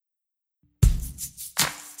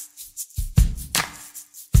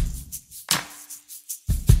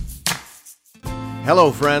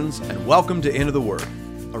Hello, friends, and welcome to Into the Word,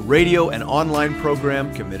 a radio and online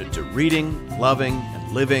program committed to reading, loving,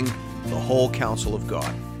 and living the whole counsel of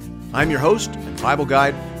God. I'm your host and Bible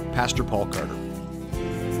guide, Pastor Paul Carter.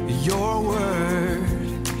 Your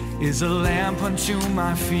word is a lamp unto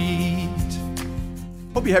my feet.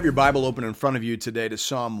 Hope you have your Bible open in front of you today to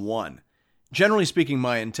Psalm 1. Generally speaking,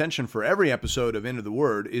 my intention for every episode of Into the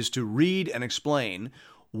Word is to read and explain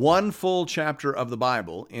one full chapter of the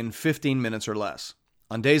Bible in 15 minutes or less.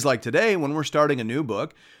 On days like today, when we're starting a new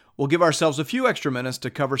book, we'll give ourselves a few extra minutes to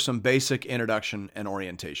cover some basic introduction and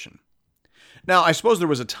orientation. Now, I suppose there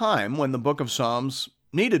was a time when the book of Psalms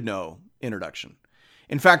needed no introduction.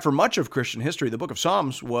 In fact, for much of Christian history, the book of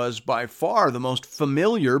Psalms was by far the most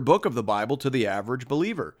familiar book of the Bible to the average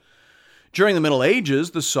believer. During the Middle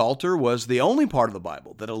Ages, the Psalter was the only part of the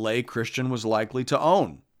Bible that a lay Christian was likely to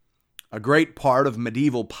own. A great part of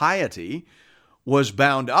medieval piety was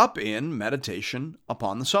bound up in meditation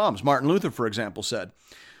upon the Psalms. Martin Luther, for example, said,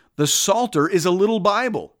 "The Psalter is a little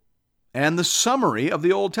Bible and the summary of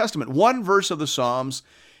the Old Testament. One verse of the Psalms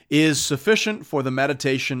is sufficient for the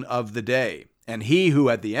meditation of the day, and he who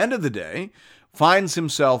at the end of the day finds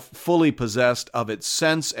himself fully possessed of its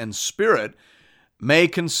sense and spirit may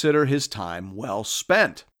consider his time well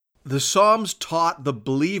spent." The Psalms taught the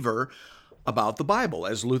believer about the Bible.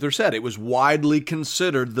 As Luther said, it was widely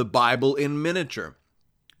considered the Bible in miniature.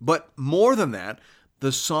 But more than that,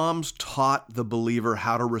 the Psalms taught the believer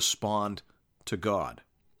how to respond to God.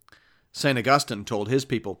 St. Augustine told his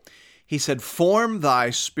people, he said, "Form thy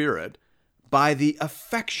spirit by the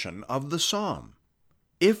affection of the psalm.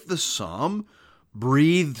 If the psalm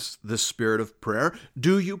breathes the spirit of prayer,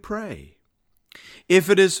 do you pray? If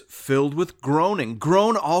it is filled with groaning,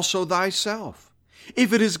 groan also thyself.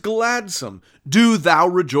 If it is gladsome, do thou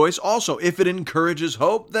rejoice also. If it encourages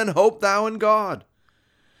hope, then hope thou in God.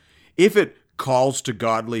 If it calls to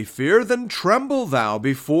godly fear, then tremble thou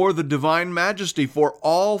before the divine majesty, for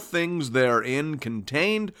all things therein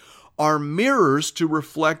contained are mirrors to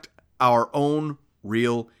reflect our own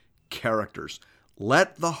real characters.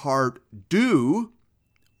 Let the heart do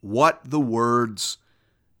what the words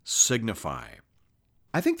signify."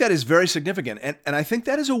 I think that is very significant, and I think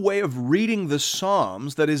that is a way of reading the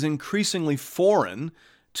Psalms that is increasingly foreign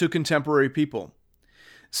to contemporary people.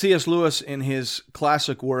 C.S. Lewis, in his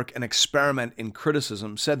classic work, An Experiment in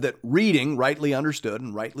Criticism, said that reading, rightly understood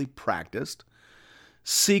and rightly practiced,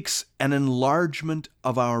 seeks an enlargement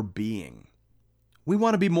of our being. We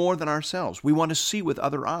want to be more than ourselves. We want to see with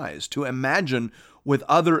other eyes, to imagine with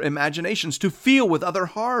other imaginations, to feel with other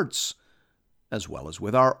hearts, as well as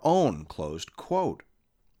with our own, closed quote.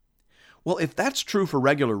 Well, if that's true for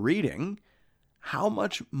regular reading, how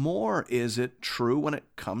much more is it true when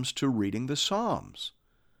it comes to reading the Psalms?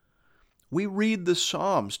 We read the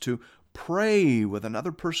Psalms to pray with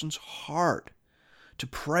another person's heart, to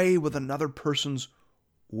pray with another person's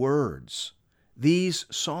words. These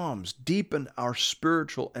Psalms deepen our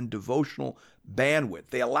spiritual and devotional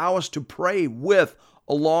bandwidth. They allow us to pray with,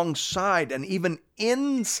 alongside, and even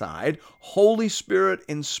inside Holy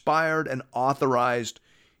Spirit-inspired and authorized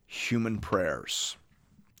human prayers.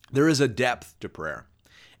 There is a depth to prayer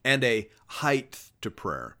and a height to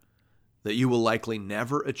prayer that you will likely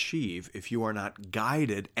never achieve if you are not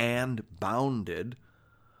guided and bounded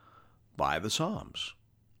by the Psalms.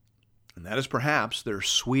 And that is perhaps their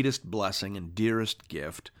sweetest blessing and dearest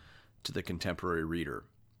gift to the contemporary reader.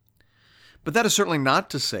 But that is certainly not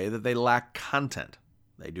to say that they lack content.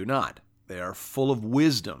 They do not. They are full of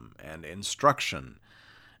wisdom and instruction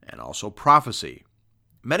and also prophecy.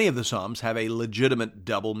 Many of the Psalms have a legitimate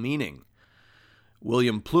double meaning.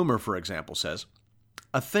 William Plumer, for example, says,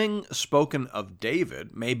 "A thing spoken of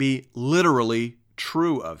David may be literally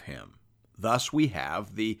true of him. Thus we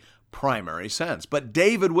have the primary sense. But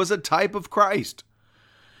David was a type of Christ.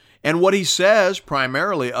 And what he says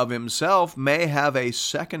primarily of himself may have a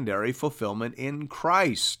secondary fulfillment in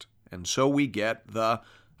Christ. And so we get the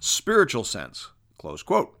spiritual sense." Close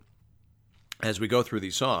quote. As we go through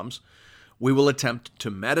these Psalms, we will attempt to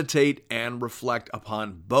meditate and reflect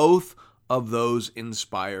upon both of those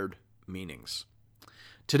inspired meanings.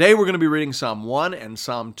 Today we're going to be reading Psalm 1 and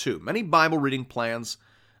Psalm 2. Many Bible reading plans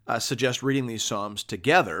suggest reading these Psalms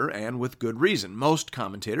together, and with good reason. Most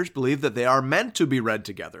commentators believe that they are meant to be read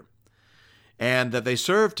together, and that they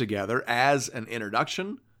serve together as an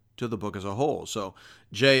introduction to the book as a whole. So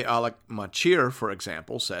J. Alec Machir, for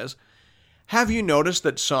example, says, "Have you noticed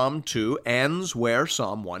that Psalm 2 ends where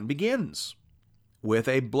Psalm 1 begins, with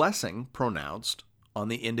a blessing pronounced on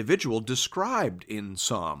the individual described in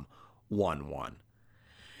Psalm 1:1,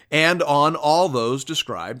 and on all those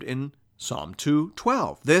described in Psalm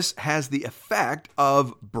 2:12. This has the effect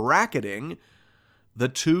of bracketing the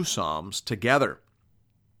two Psalms together.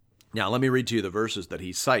 Now, let me read to you the verses that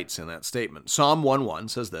he cites in that statement. Psalm 1:1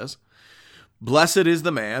 says this, "Blessed is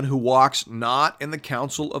the man who walks not in the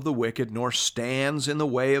counsel of the wicked, nor stands in the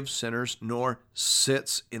way of sinners, nor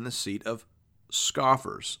sits in the seat of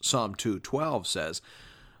scoffers." Psalm 2:12 says,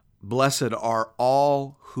 "Blessed are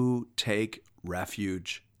all who take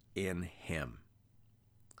refuge in him."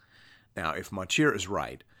 Now, if Machir is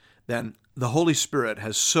right, then the Holy Spirit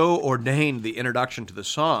has so ordained the introduction to the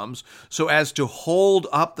Psalms so as to hold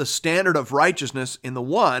up the standard of righteousness in the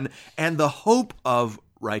one and the hope of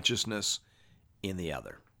righteousness in the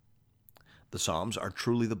other. The Psalms are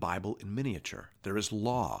truly the Bible in miniature. There is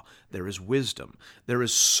law, there is wisdom, there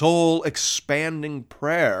is soul-expanding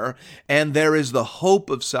prayer, and there is the hope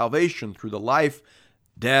of salvation through the life,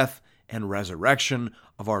 death, and resurrection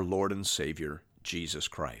of our Lord and Savior, Jesus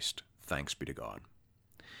Christ. Thanks be to God.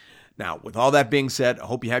 Now, with all that being said, I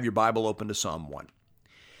hope you have your Bible open to Psalm 1.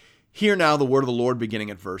 Hear now the word of the Lord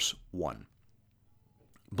beginning at verse 1.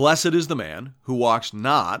 "Blessed is the man who walks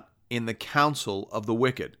not in the counsel of the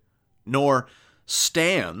wicked, nor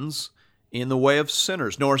stands in the way of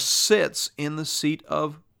sinners, nor sits in the seat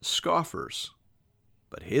of scoffers.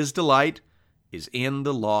 But his delight is in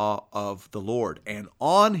the law of the Lord, and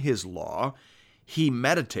on his law he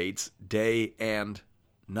meditates day and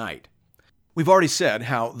night." We've already said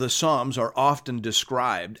how the Psalms are often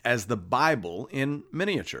described as the Bible in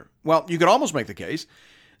miniature. Well, you could almost make the case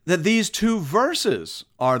that these two verses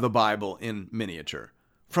are the Bible in miniature.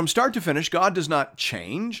 From start to finish, God does not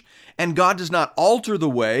change, and God does not alter the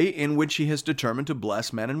way in which he has determined to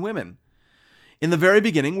bless men and women. In the very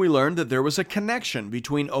beginning, we learned that there was a connection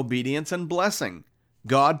between obedience and blessing.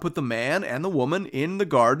 God put the man and the woman in the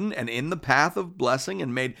garden and in the path of blessing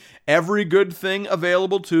and made every good thing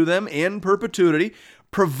available to them in perpetuity,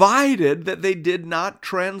 provided that they did not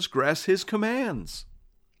transgress his commands,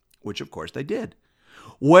 which of course they did,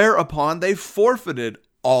 whereupon they forfeited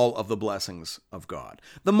all of the blessings of God.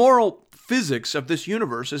 The moral physics of this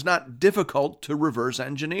universe is not difficult to reverse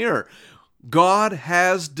engineer. God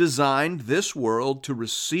has designed this world to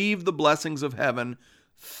receive the blessings of heaven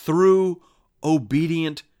through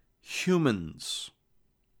obedient humans.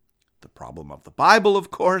 The problem of the Bible,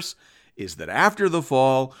 of course, is that after the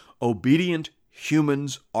fall, obedient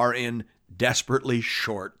humans are in desperately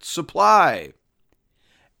short supply.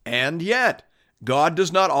 And yet, God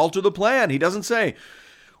does not alter the plan. He doesn't say,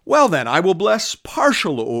 "Well then, I will bless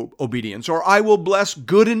partial obedience," or "I will bless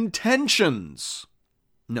good intentions."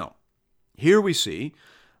 No. Here we see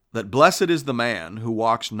that blessed is the man who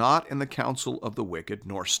walks not in the counsel of the wicked,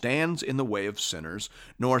 nor stands in the way of sinners,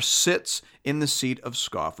 nor sits in the seat of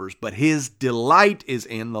scoffers, but his delight is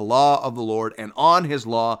in the law of the Lord, and on his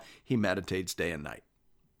law he meditates day and night.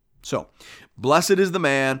 So, blessed is the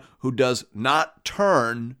man who does not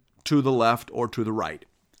turn to the left or to the right.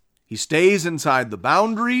 He stays inside the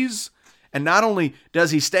boundaries, and not only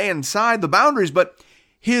does he stay inside the boundaries, but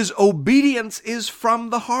his obedience is from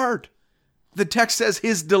the heart. The text says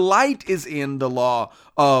his delight is in the law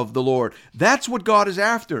of the Lord. That's what God is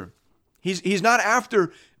after. He's not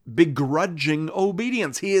after begrudging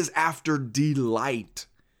obedience. He is after delight.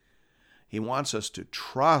 He wants us to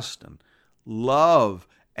trust and love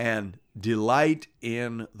and delight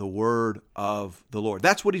in the word of the Lord.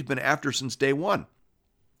 That's what he's been after since day one.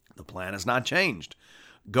 The plan has not changed.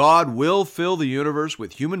 God will fill the universe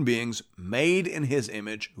with human beings made in his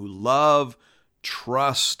image who love,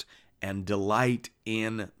 trust, and delight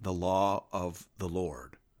in the law of the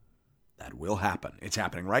Lord. That will happen. It's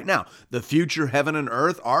happening right now. The future heaven and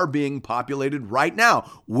earth are being populated right now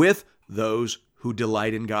with those who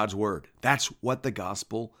delight in God's word. That's what the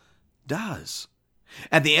gospel does.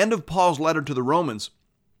 At the end of Paul's letter to the Romans,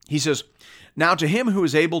 he says, "Now to him who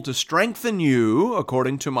is able to strengthen you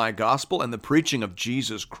according to my gospel and the preaching of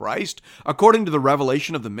Jesus Christ, according to the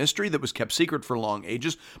revelation of the mystery that was kept secret for long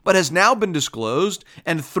ages, but has now been disclosed,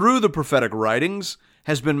 and through the prophetic writings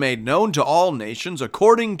has been made known to all nations,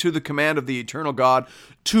 according to the command of the eternal God,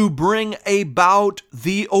 to bring about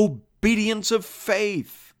the obedience of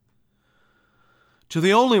faith. To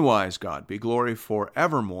the only wise God be glory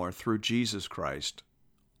forevermore through Jesus Christ.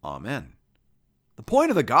 Amen." The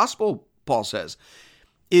point of the gospel, Paul says,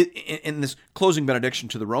 in this closing benediction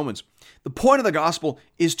to the Romans, the point of the gospel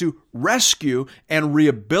is to rescue and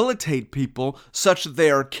rehabilitate people such that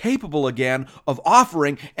they are capable again of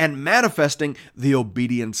offering and manifesting the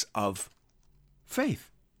obedience of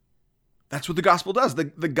faith. That's what the gospel does. The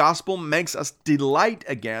gospel makes us delight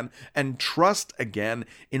again and trust again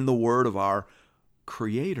in the word of our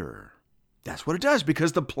Creator. That's what it does,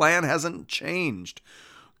 because the plan hasn't changed.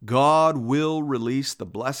 God will release the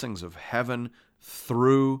blessings of heaven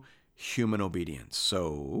through human obedience.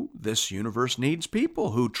 So this universe needs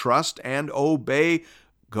people who trust and obey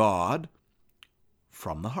God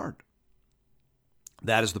from the heart.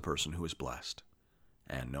 That is the person who is blessed,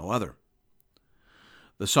 and no other.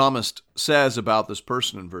 The psalmist says about this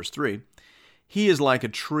person in verse 3, "He is like a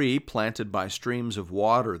tree planted by streams of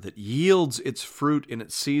water that yields its fruit in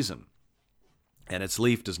its season, and its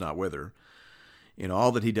leaf does not wither. In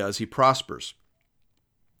all that he does, he prospers."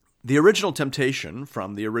 The original temptation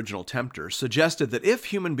from the original tempter suggested that if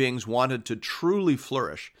human beings wanted to truly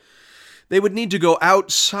flourish, they would need to go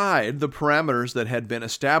outside the parameters that had been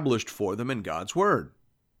established for them in God's Word.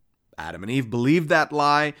 Adam and Eve believed that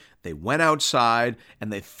lie, they went outside,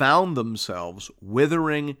 and they found themselves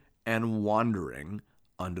withering and wandering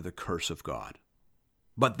under the curse of God.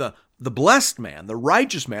 But the blessed man, the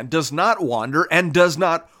righteous man, does not wander and does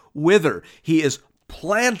not wither. He is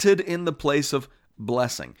planted in the place of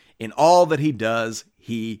blessing. In all that he does,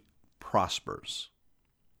 he prospers.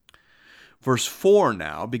 Verse 4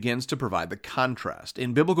 now begins to provide the contrast.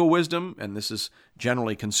 In biblical wisdom, and this is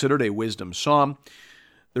generally considered a wisdom psalm,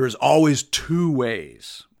 there is always two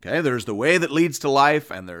ways. Okay, there's the way that leads to life,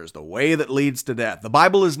 and there's the way that leads to death. The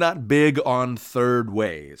Bible is not big on third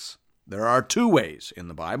ways. There are two ways in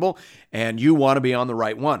the Bible, and you want to be on the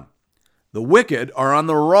right one. The wicked are on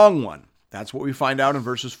the wrong one. That's what we find out in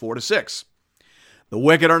verses 4 to 6. The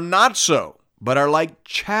wicked are not so, but are like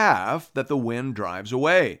chaff that the wind drives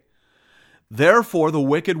away. Therefore the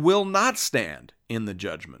wicked will not stand in the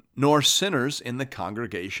judgment, nor sinners in the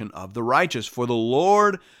congregation of the righteous. For the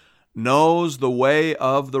Lord knows the way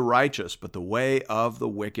of the righteous, but the way of the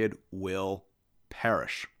wicked will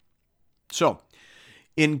perish. So,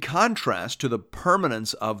 in contrast to the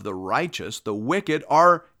permanence of the righteous, the wicked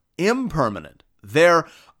are impermanent. Their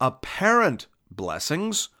apparent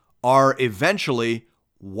blessings are eventually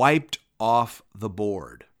wiped off the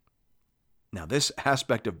board. Now, this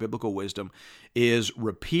aspect of biblical wisdom is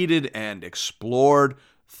repeated and explored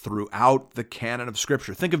throughout the canon of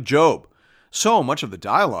Scripture. Think of Job. So much of the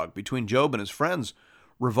dialogue between Job and his friends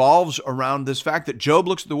revolves around this fact that Job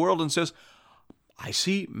looks at the world and says, I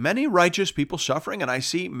see many righteous people suffering, and I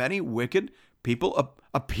see many wicked people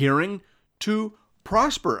appearing to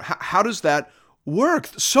prosper. How does that work?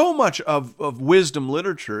 So much of wisdom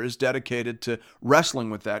literature is dedicated to wrestling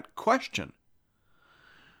with that question.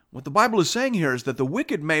 What the Bible is saying here is that the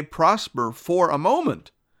wicked may prosper for a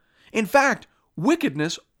moment. In fact,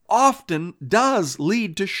 wickedness often does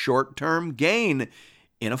lead to short-term gain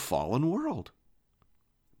in a fallen world.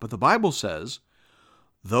 But the Bible says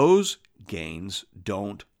those gains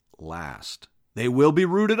don't last. They will be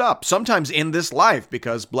rooted up, sometimes in this life,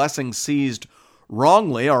 because blessings seized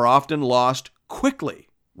wrongly are often lost quickly.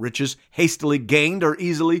 Riches hastily gained are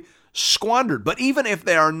easily squandered. But even if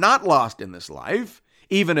they are not lost in this life,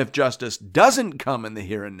 even if justice doesn't come in the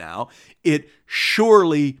here and now, it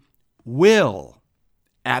surely will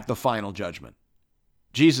at the final judgment.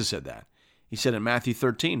 Jesus said that. He said in Matthew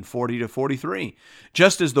 13, 40 to 43,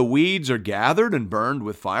 just as the weeds are gathered and burned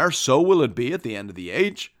with fire, so will it be at the end of the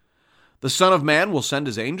age. The Son of Man will send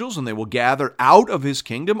his angels, and they will gather out of his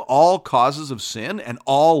kingdom all causes of sin and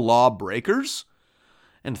all lawbreakers,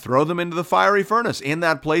 and throw them into the fiery furnace. In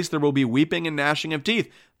that place there will be weeping and gnashing of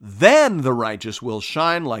teeth. Then the righteous will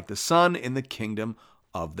shine like the sun in the kingdom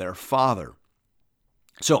of their Father.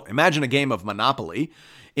 So imagine a game of Monopoly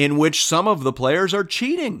in which some of the players are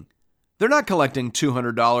cheating. They're not collecting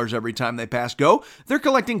 $200 every time they pass go. They're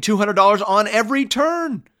collecting $200 on every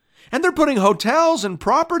turn. And they're putting hotels and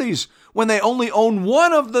properties when they only own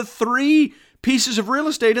one of the 3 pieces of real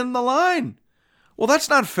estate in the line. Well, that's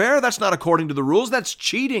not fair. That's not according to the rules. That's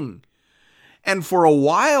cheating. And for a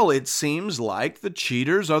while, it seems like the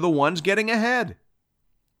cheaters are the ones getting ahead.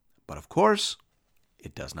 But of course,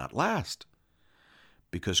 it does not last.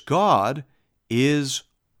 Because God is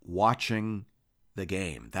watching the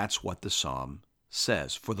game. That's what the psalm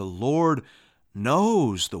says. For the Lord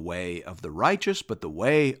knows the way of the righteous, but the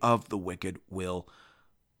way of the wicked will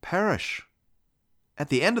perish. At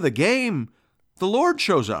the end of the game, the Lord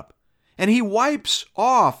shows up, and he wipes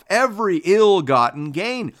off every ill-gotten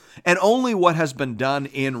gain. And only what has been done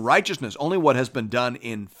in righteousness, only what has been done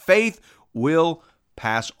in faith will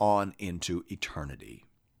pass on into eternity.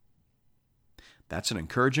 That's an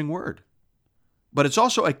encouraging word. But it's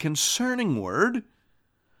also a concerning word,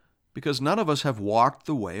 because none of us have walked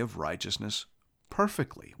the way of righteousness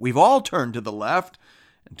perfectly. We've all turned to the left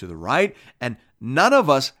and to the right, and none of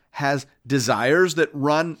us has desires that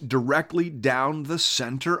run directly down the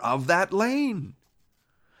center of that lane.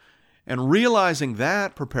 And realizing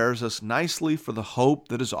that prepares us nicely for the hope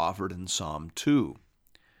that is offered in Psalm 2.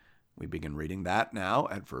 We begin reading that now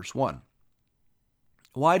at verse 1.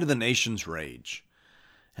 Why do the nations rage,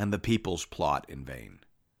 and the peoples plot in vain?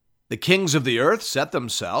 The kings of the earth set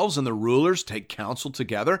themselves, and the rulers take counsel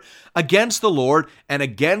together against the Lord and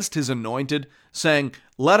against his anointed, saying,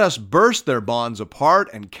 Let us burst their bonds apart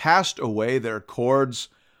and cast away their cords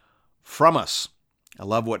from us. I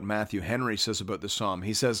love what Matthew Henry says about this psalm.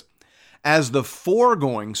 He says, As the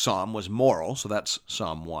foregoing psalm was moral, so that's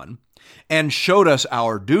Psalm 1, and showed us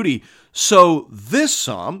our duty, so this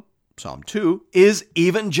psalm, Psalm 2, is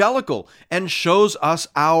evangelical and shows us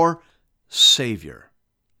our Savior.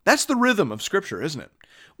 That's the rhythm of Scripture, isn't it?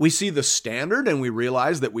 We see the standard and we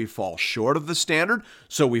realize that we fall short of the standard,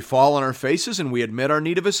 so we fall on our faces and we admit our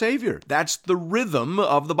need of a Savior. That's the rhythm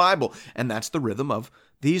of the Bible, and that's the rhythm of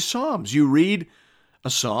these Psalms. You read a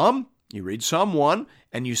psalm, you read Psalm 1,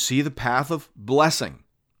 and you see the path of blessing,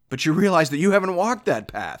 but you realize that you haven't walked that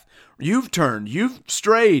path. You've turned, you've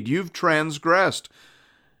strayed, you've transgressed,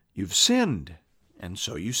 you've sinned, and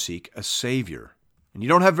so you seek a Savior. And you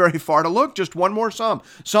don't have very far to look, just one more psalm.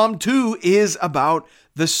 Psalm 2 is about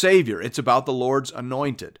the Savior. It's about the Lord's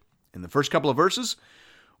anointed. In the first couple of verses,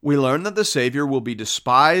 we learn that the Savior will be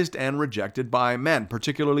despised and rejected by men,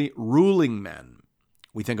 particularly ruling men.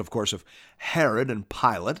 We think, of course, of Herod and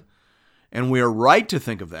Pilate, and we are right to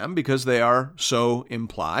think of them because they are so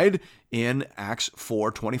implied in Acts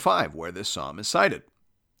 4:25, where this psalm is cited.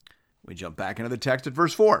 We jump back into the text at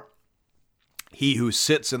verse 4. He who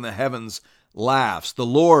sits in the heavens laughs. The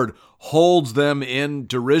Lord holds them in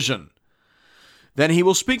derision. Then he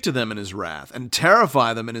will speak to them in his wrath and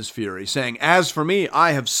terrify them in his fury, saying, As for me,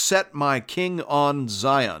 I have set my king on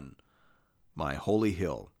Zion, my holy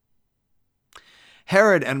hill.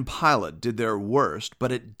 Herod and Pilate did their worst,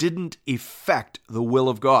 but it didn't effect the will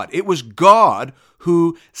of God. It was God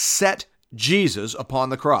who set Jesus upon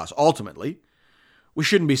the cross. Ultimately, we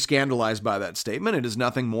shouldn't be scandalized by that statement. It is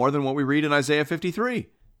nothing more than what we read in Isaiah 53.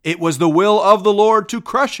 It was the will of the Lord to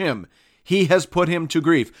crush him. He has put him to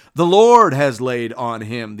grief. The Lord has laid on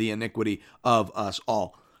him the iniquity of us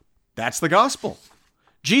all. That's the gospel.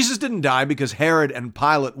 Jesus didn't die because Herod and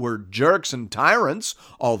Pilate were jerks and tyrants,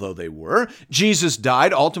 although they were. Jesus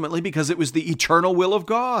died ultimately because it was the eternal will of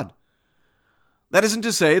God. That isn't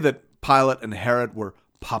to say that Pilate and Herod were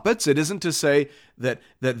puppets. It isn't to say that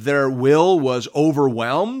their will was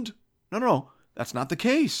overwhelmed. No, that's not the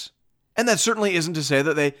case. And that certainly isn't to say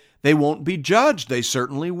that they won't be judged. They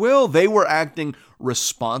certainly will. They were acting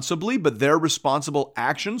responsibly, but their responsible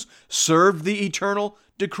actions served the eternal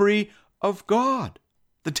decree of God.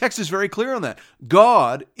 The text is very clear on that.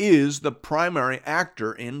 God is the primary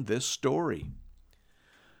actor in this story.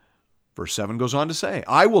 Verse 7 goes on to say,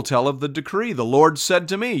 I will tell of the decree. The Lord said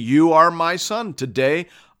to me, You are my son. Today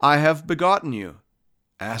I have begotten you.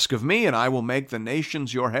 Ask of me, and I will make the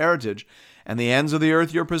nations your heritage, and the ends of the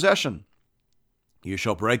earth your possession. You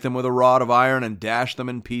shall break them with a rod of iron and dash them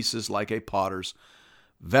in pieces like a potter's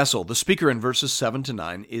vessel. The speaker in verses 7 to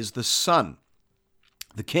 9 is the Son,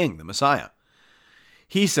 the King, the Messiah.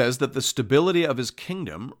 He says that the stability of his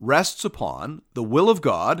kingdom rests upon the will of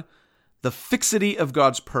God, the fixity of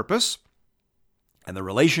God's purpose, and the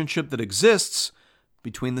relationship that exists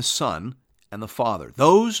between the Son and the Father.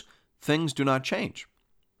 Those things do not change,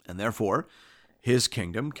 and therefore his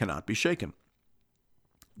kingdom cannot be shaken.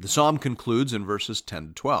 The psalm concludes in verses 10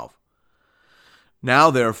 to 12.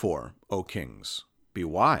 Now therefore, O kings, be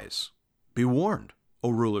wise, be warned, O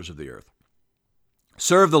rulers of the earth.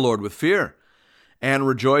 Serve the Lord with fear, and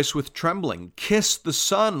rejoice with trembling. Kiss the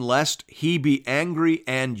Son, lest he be angry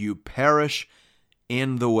and you perish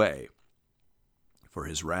in the way. For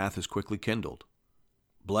his wrath is quickly kindled.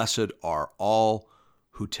 Blessed are all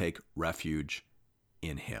who take refuge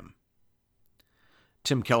in him.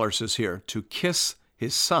 Tim Keller says here, to kiss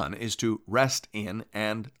his Son is to rest in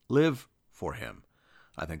and live for him.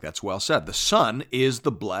 I think that's well said. The Son is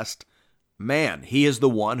the blessed man. He is the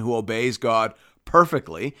one who obeys God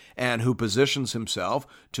perfectly and who positions himself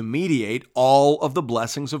to mediate all of the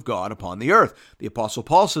blessings of God upon the earth. The Apostle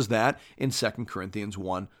Paul says that in 2 Corinthians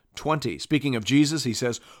 1:20. Speaking of Jesus, he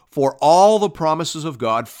says, For all the promises of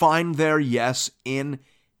God find their yes in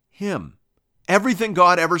him. Everything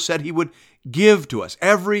God ever said he would give to us,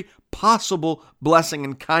 every possible blessing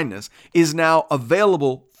and kindness is now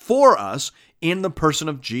available for us in the person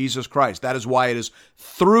of Jesus Christ. That is why it is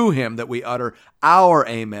through him that we utter our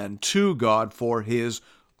amen to God for his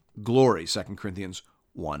glory. 2 Corinthians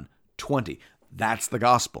 1:20. That's the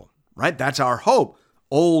gospel, right? That's our hope,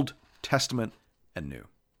 Old Testament and New.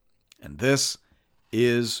 And this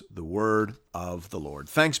is the word of the Lord.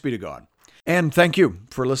 Thanks be to God. And thank you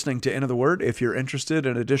for listening to Into the Word. If you're interested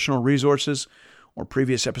in additional resources or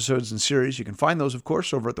previous episodes and series, you can find those, of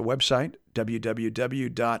course, over at the website,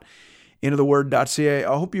 www.intotheword.ca.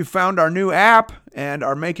 I hope you found our new app and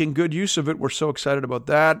are making good use of it. We're so excited about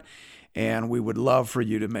that, and we would love for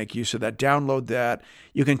you to make use of that. Download that.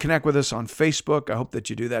 You can connect with us on Facebook. I hope that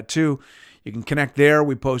you do that too. You can connect there.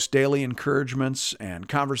 We post daily encouragements and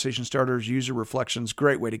conversation starters, user reflections.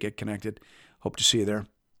 Great way to get connected. Hope to see you there.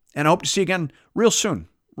 And I hope to see you again real soon,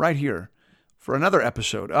 right here, for another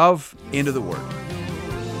episode of Into the Word.